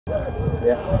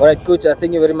Yeah. All right, Coach.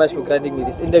 Thank you very much for granting me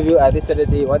this interview. This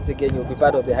Saturday, once again, you'll be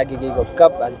part of the Hage Geingob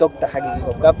Cup and Dr Hage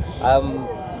Geingob Cup.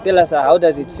 Tell us how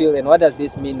does it feel and what does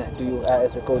this mean to you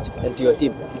as a coach and to your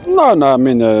team? No, I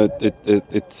mean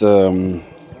it's.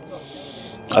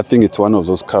 I think it's one of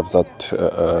those cups that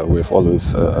we've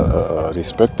always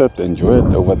respected,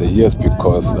 enjoyed over the years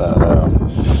because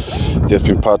it has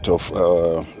been part of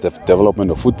the development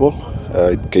of football.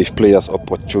 It gave players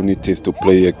opportunities to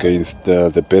play against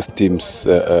the best teams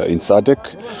in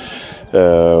SADC.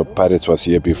 Pirates was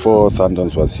here before,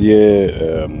 Sundowns was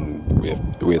here,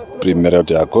 we had Primero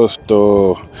de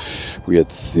Agosto, we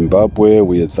had Zimbabwe,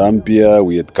 we had Zambia,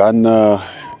 we had Ghana,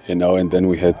 and then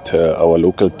we had our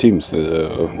local teams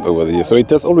over the years. So it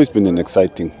has always been an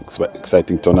exciting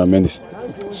tournament. It's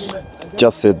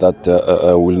just said that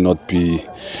we'll not be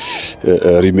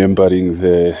remembering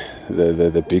the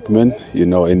big men,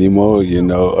 anymore,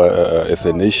 as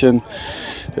a nation.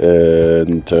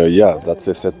 And yeah, that's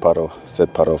a sad part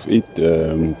of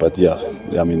it. But yeah,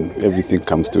 I mean, everything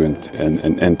comes to an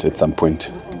end at some point.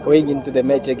 Going into the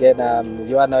match again,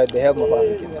 you are now at the helm of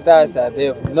African Stars. They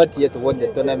have not yet won the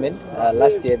tournament.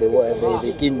 Last year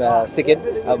they came second.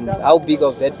 How big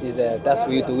of that is a task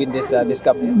for you to win this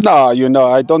cup? No,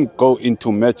 I don't go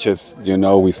into matches,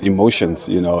 with emotions.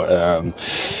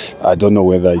 I don't know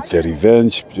whether it's a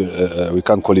revenge. We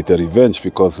can't call it a revenge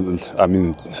because, I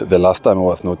mean, the last time I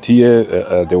was not here,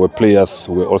 there were players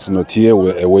who were also not here,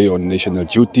 were away on national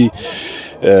duty.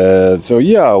 So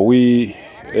yeah, we.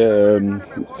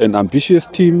 An ambitious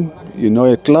team,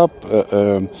 a club,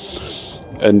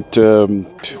 and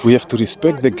we have to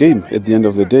respect the game at the end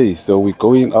of the day. So we're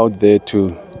going out there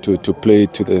to play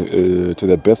to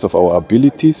the best of our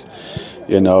abilities,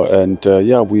 and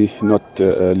yeah, we're not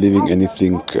leaving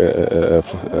anything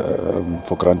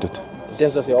for granted. In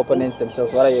terms of your opponents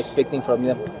themselves, what are you expecting from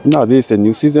them? No, this is a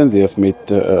new season. They have made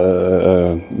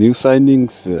new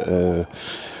signings.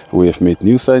 We have made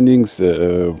new signings,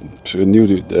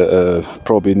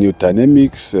 probably new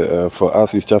dynamics. For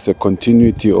us, it's just a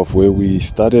continuity of where we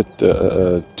started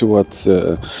towards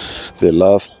the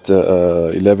last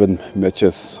 11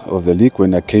 matches of the league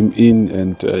when I came in.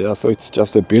 And yeah, so it's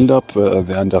just a build-up.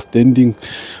 The understanding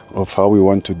of how we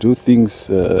want to do things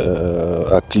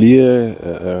are clear.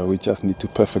 We just need to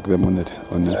perfect them on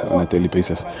a daily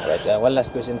basis. Right, one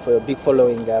last question for your big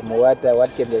following. What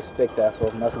can we expect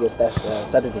from African Stars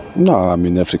Saturday? No, I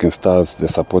mean, African Stars, the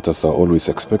supporters are always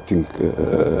expecting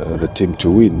the team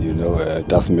to win. It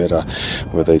doesn't matter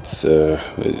whether it's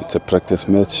a practice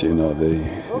match.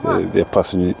 They're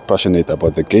passionate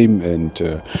about the game,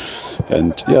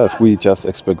 and yeah, we just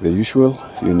expect the usual.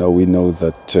 We know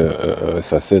that,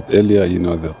 as I said earlier,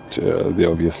 that they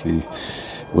obviously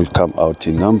will come out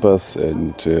in numbers,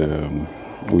 and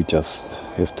we just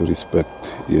have to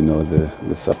respect,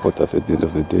 the supporters at the end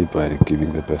of the day by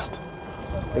giving the best.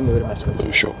 Thank you very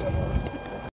much. Sure.